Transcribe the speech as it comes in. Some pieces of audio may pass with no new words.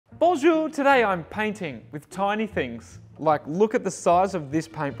Bonjour! Today I'm painting with tiny things. Like, look at the size of this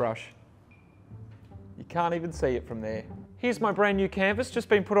paintbrush. You can't even see it from there. Here's my brand new canvas, just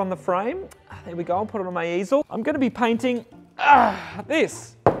been put on the frame. There we go, I'll put it on my easel. I'm gonna be painting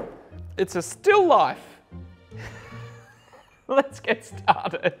this. It's a still life. Let's get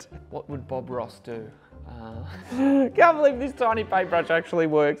started. What would Bob Ross do? Can't believe this tiny paintbrush actually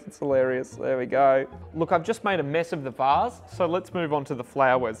works. It's hilarious. There we go. Look, I've just made a mess of the vase, so let's move on to the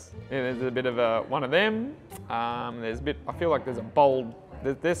flowers. Yeah, there's a bit of one of them. There's a bit. I feel like there's a bold.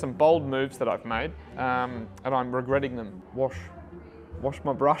 There's some bold moves that I've made, and I'm regretting them. Wash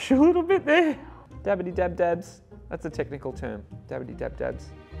my brush a little bit there. Dabbity dab dabs. That's a technical term. Dabbity dab dabs.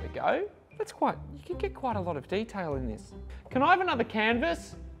 There we go. That's quite. You can get quite a lot of detail in this. Can I have another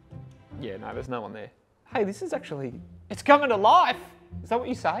canvas? Yeah, no, there's no one there. Hey, this is actually, it's coming to life. Is that what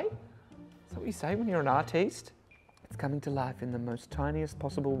you say? Is that what you say when you're an artiste? It's coming to life in the most tiniest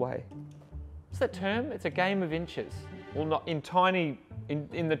possible way. What's that term? It's a game of inches. Well, not in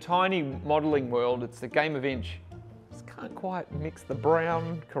in the tiny modelling world, it's the game of inch. Just can't quite mix the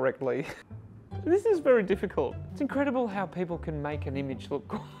brown correctly. This is very difficult. It's incredible how people can make an image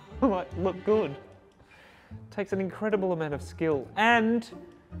look good. It takes an incredible amount of skill and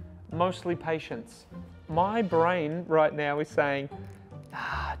mostly patience. My brain right now is saying,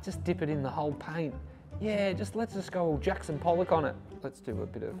 just dip it in the whole paint. Yeah, let's just go all Jackson Pollock on it. Let's do a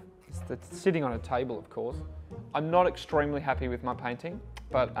bit of, it's sitting on a table, of course. I'm not extremely happy with my painting,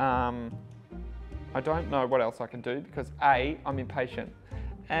 but I don't know what else I can do because A, I'm impatient,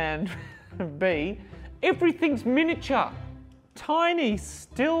 and B, everything's miniature, tiny,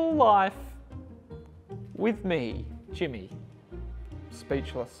 still life with me, Jimmy.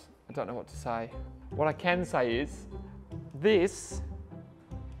 Speechless. I don't know what to say. What I can say is, this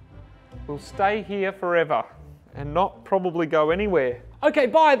will stay here forever and not probably go anywhere. Okay,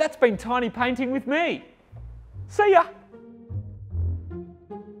 bye. That's been tiny painting with me. See ya.